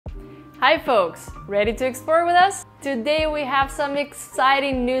Hi folks, ready to explore with us? Today we have some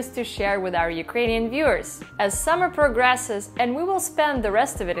exciting news to share with our Ukrainian viewers. As summer progresses and we will spend the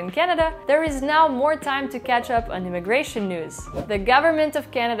rest of it in Canada, there is now more time to catch up on immigration news. The government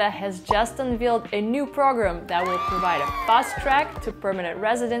of Canada has just unveiled a new program that will provide a fast track to permanent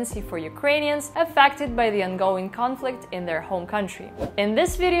residency for Ukrainians affected by the ongoing conflict in their home country. In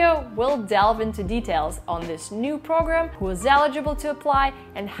this video, we'll delve into details on this new program, who is eligible to apply,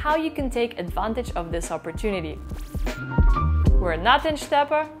 and how you can take advantage of this opportunity. We're Nat and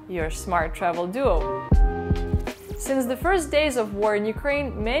Stepa, your smart travel duo. Since the first days of war in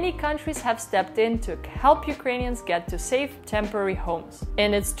Ukraine, many countries have stepped in to help Ukrainians get to safe temporary homes.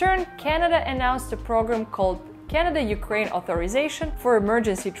 In its turn, Canada announced a program called Canada-Ukraine Authorization for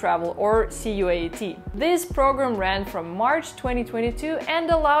Emergency Travel, or CUAET. This program ran from March 2022 and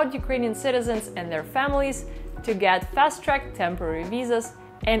allowed Ukrainian citizens and their families to get fast-track temporary visas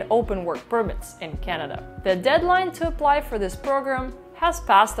and open work permits in Canada. The deadline to apply for this program has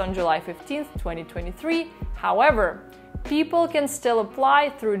passed on July 15, 2023. However, people can still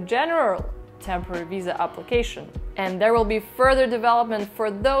apply through general temporary visa application, and there will be further development for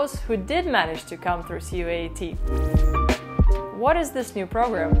those who did manage to come through CUAET. What is this new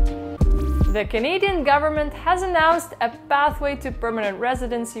program? The Canadian government has announced a pathway to permanent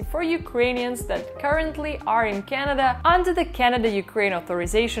residency for Ukrainians that currently are in Canada under the Canada-Ukraine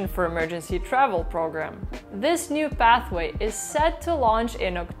Authorization for Emergency Travel program. This new pathway is set to launch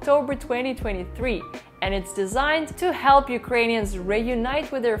in October 2023, and it's designed to help Ukrainians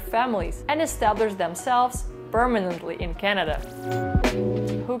reunite with their families and establish themselves permanently in Canada.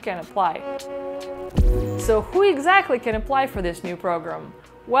 Who can apply? So who exactly can apply for this new program?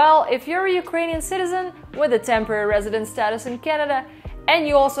 Well, if you're a Ukrainian citizen with a temporary resident status in Canada, and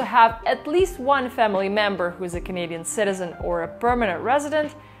you also have at least one family member who is a Canadian citizen or a permanent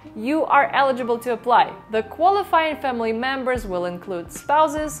resident, you are eligible to apply. The qualifying family members will include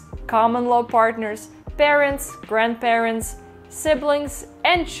spouses, common law partners, parents, grandparents, siblings,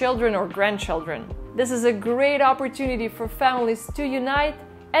 and children or grandchildren. This is a great opportunity for families to unite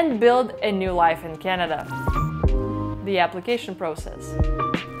and build a new life in Canada. The application process.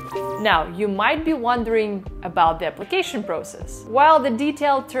 Now, you might be wondering about the application process. While the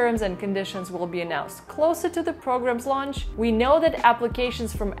detailed terms and conditions will be announced closer to the program's launch, we know that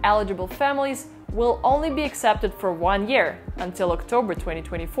applications from eligible families will only be accepted for 1 year, until October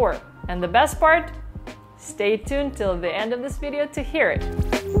 2024. And the best part? Stay tuned till the end of this video to hear it.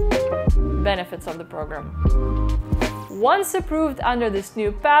 Benefits of the program. Once approved under this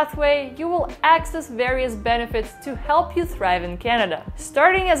new pathway, you will access various benefits to help you thrive in Canada.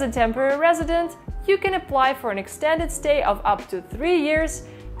 Starting as a temporary resident, you can apply for an extended stay of up to 3 years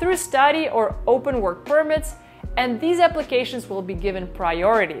through study or open work permits, and these applications will be given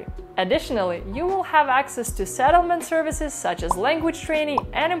priority. Additionally, you will have access to settlement services such as language training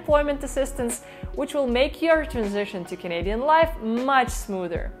and employment assistance, which will make your transition to Canadian life much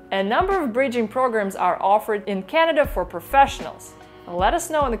smoother. A number of bridging programs are offered in Canada for professionals. Let us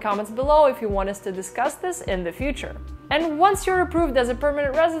know in the comments below if you want us to discuss this in the future. And once you're approved as a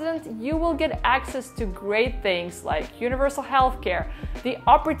permanent resident, you will get access to great things like universal health care, the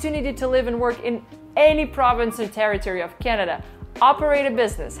opportunity to live and work in any province or territory of Canada, operate a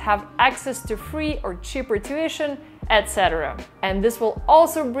business, have access to free or cheaper tuition, etc. And this will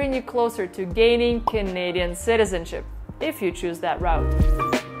also bring you closer to gaining Canadian citizenship, if you choose that route.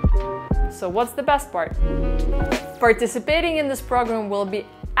 So what's the best part? Participating in this program will be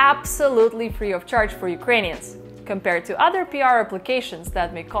absolutely free of charge for Ukrainians, compared to other PR applications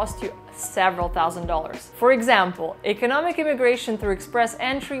that may cost you several $1,000s. For example, economic immigration through express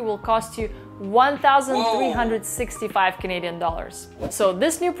entry will cost you 1,365 Canadian dollars. So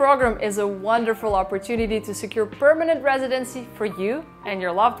this new program is a wonderful opportunity to secure permanent residency for you and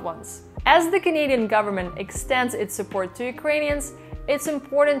your loved ones. As the Canadian government extends its support to Ukrainians, it's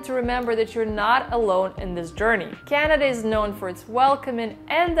important to remember that you're not alone in this journey. Canada is known for its welcoming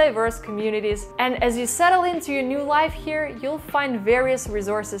and diverse communities, and as you settle into your new life here, you'll find various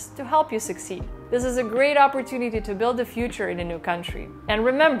resources to help you succeed. This is a great opportunity to build a future in a new country. And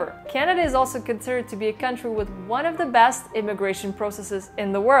remember, Canada is also considered to be a country with one of the best immigration processes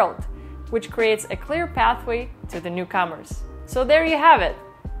in the world, which creates a clear pathway to the newcomers. So there you have it.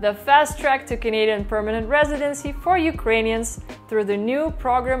 The fast track to Canadian permanent residency for Ukrainians through the new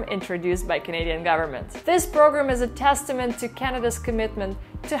program introduced by Canadian government. This program is a testament to Canada's commitment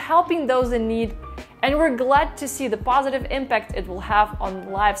to helping those in need, and we're glad to see the positive impact it will have on the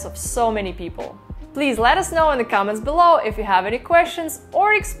lives of so many people. Please let us know in the comments below if you have any questions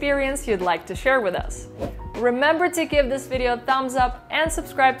or experience you'd like to share with us. Remember to give this video a thumbs up and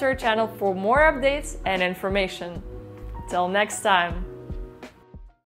subscribe to our channel for more updates and information. Till next time!